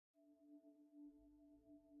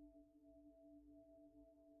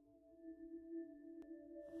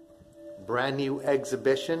brand new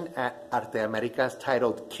exhibition at Arte Américas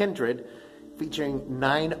titled KINDRED, featuring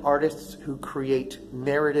 9 artists who create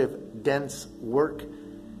narrative dense work.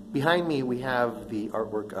 Behind me we have the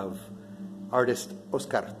artwork of artist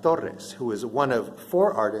Oscar Torres, who is one of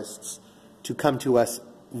 4 artists to come to us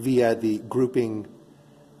via the grouping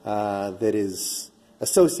that is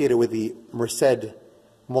associated with the MERCED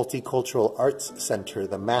Multicultural Arts Center,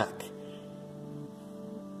 the MAC.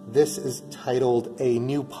 This is titled A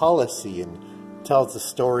New Policy and tells the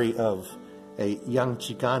story of a young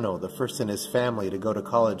Chicano, the first in his family to go to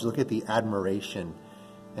college. Look at the admiration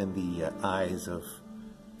and the eyes of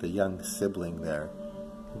the young sibling there.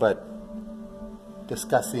 But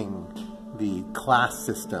discussing the class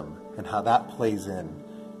system and how that plays in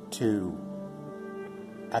to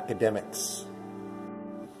academics.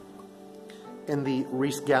 In the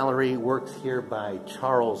Reese Gallery, works here by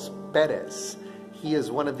Charles Perez. He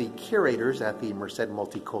is one of the curators at the MERCED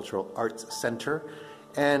Multicultural Arts Center,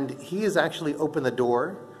 and he has actually opened the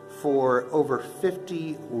door for over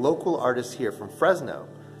 50 local artists here from Fresno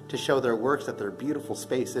to show their works at their beautiful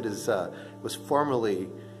space. It was formerly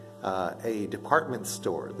a department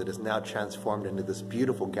store that is now transformed into this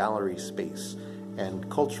beautiful gallery space and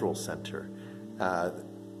cultural center.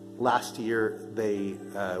 Last year they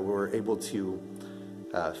were able to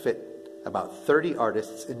fit about 30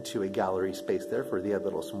 artists into a gallery space there for Dia de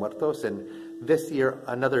los Muertos, and this year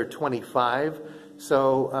another 25.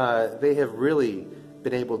 So they have really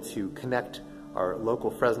been able to connect our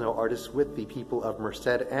local Fresno artists with the people of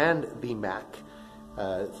MERCED and the MAC.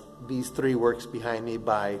 These 3 works behind me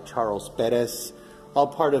by Charles Perez, all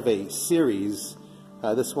part of a series.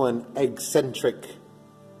 This one, Eccentric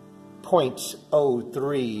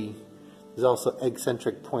 .03, is also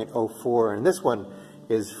Eccentric .04, and this one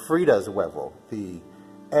is Frida's Huevo, the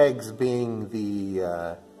eggs being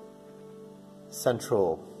the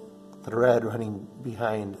central thread running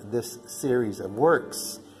behind this series of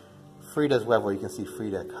works. Frida's Huevo, you can see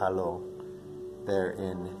Frida Kahlo there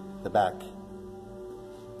in the back.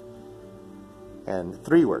 And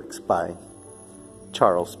 3 works by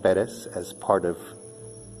Charles Perez as part of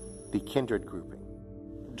the KINDRED grouping.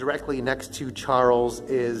 Directly next to Charles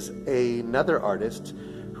is another artist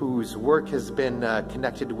whose work has been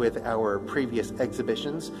connected with our previous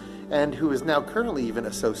exhibitions and who is now currently even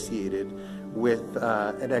associated with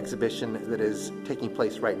an exhibition that is taking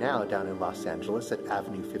place right now down in Los Angeles at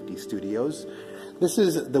Avenue 50 Studios. This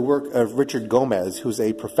is the work of Richard Gomez, who's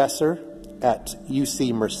a professor at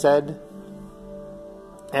UC Merced,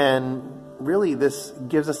 and really this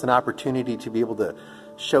gives us an opportunity to be able to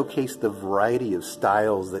showcase the variety of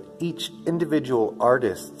styles that each individual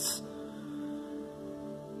artist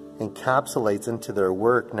encapsulates into their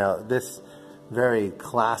work. Now, this very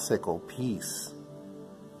classical piece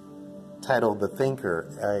titled The Thinker,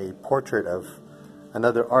 a portrait of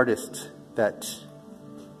another artist that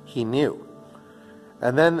he knew.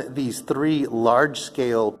 And then these 3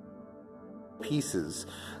 large-scale pieces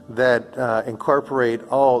that incorporate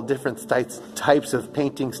all different types of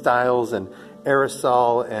painting styles and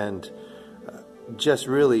aerosol, and just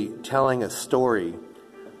really telling a story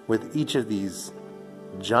with each of these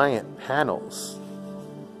giant panels,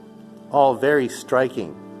 all very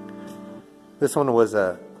striking. This one was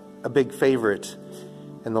a big favorite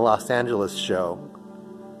in the Los Angeles show,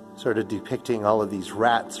 sort of depicting all of these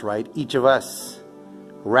rats, right? Each of us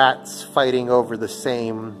rats fighting over the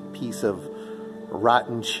same piece of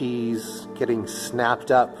rotten cheese, getting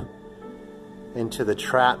snapped up into the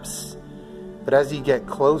traps. But as you get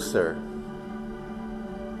closer,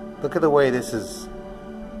 look at the way this is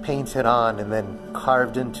painted on and then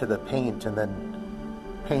carved into the paint and then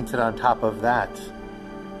painted on top of that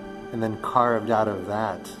and then carved out of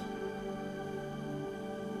that.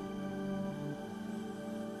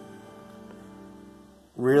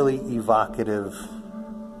 Really evocative,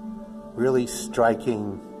 really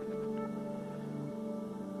striking,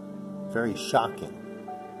 very shocking.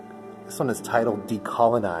 This one is titled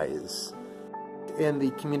Decolonize. In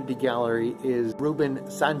the community gallery is Ruben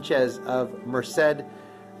Sanchez of MERCED.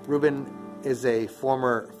 Ruben is a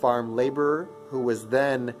former farm laborer who was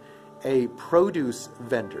then a produce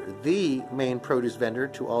vendor, the main produce vendor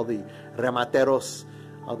to all the remateros,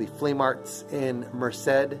 all the flea marts in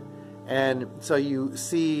MERCED. And so you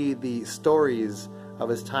see the stories of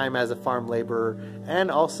his time as a farm laborer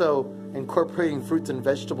and also incorporating fruits and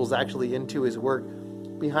vegetables actually into his work.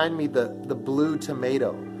 Behind me, the blue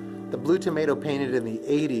tomato. The blue tomato painted in the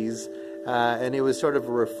 80s, and it was sort of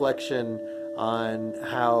a reflection on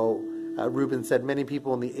how Ruben said many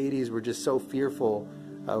people in the 80s were just so fearful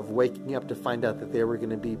of waking up to find out that they were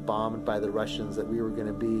going to be bombed by the Russians, that we were going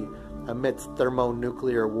to be amidst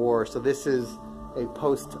thermonuclear war. So this is a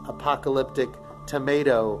post-apocalyptic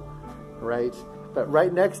tomato, right? But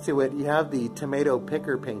right next to it, you have the tomato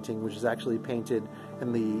picker painting, which is actually painted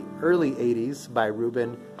in the early 80s by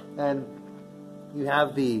Ruben. And you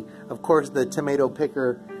have of course, the tomato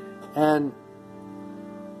picker and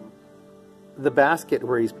the basket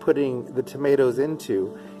where he's putting the tomatoes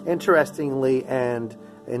into. Interestingly and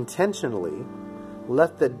intentionally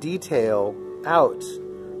left the detail out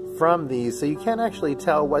from these, so you can't actually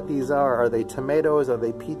tell what these are. Are they tomatoes? Are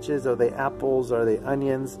they peaches? Are they apples? Are they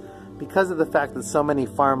onions? Because of the fact that so many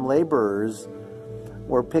farm laborers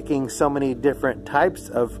were picking so many different types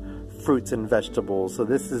of fruits and vegetables. So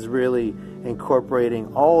this is really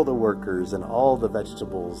incorporating all the workers and all the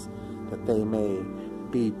vegetables that they may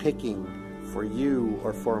be picking for you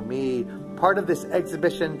or for me. Part of this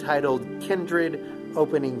exhibition titled Kindred,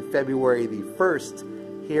 opening February the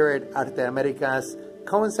 1st here at Arte Américas,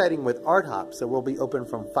 coinciding with Art Hop. So we'll be open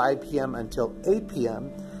from 5 p.m. until 8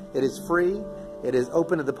 p.m. It is free. It is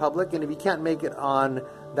open to the public. And if you can't make it on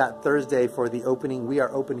that Thursday for the opening, we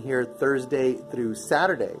are open here Thursday through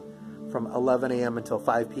Saturday from 11 a.m. until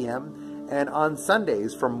 5 p.m. and on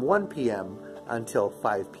Sundays from 1 p.m. until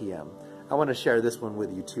 5 p.m. I want to share this one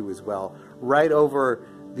with you too as well. Right over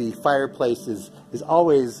the fireplace is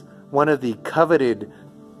always one of the coveted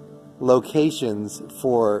locations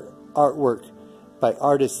for artwork by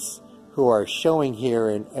artists who are showing here.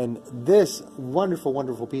 And this wonderful,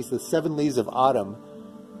 wonderful piece, The 7 Leaves of Autumn,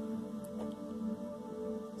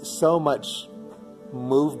 so much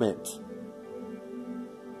movement,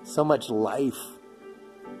 so much life.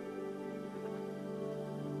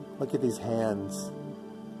 Look at these hands.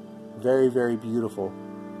 Very, very beautiful.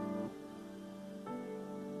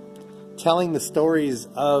 Telling the stories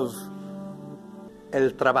of el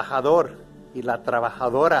trabajador y la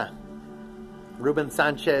trabajadora. Ruben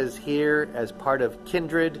Sanchez here as part of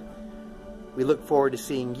Kindred. We look forward to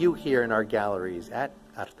seeing you here in our galleries at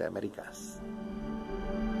Arte Américas.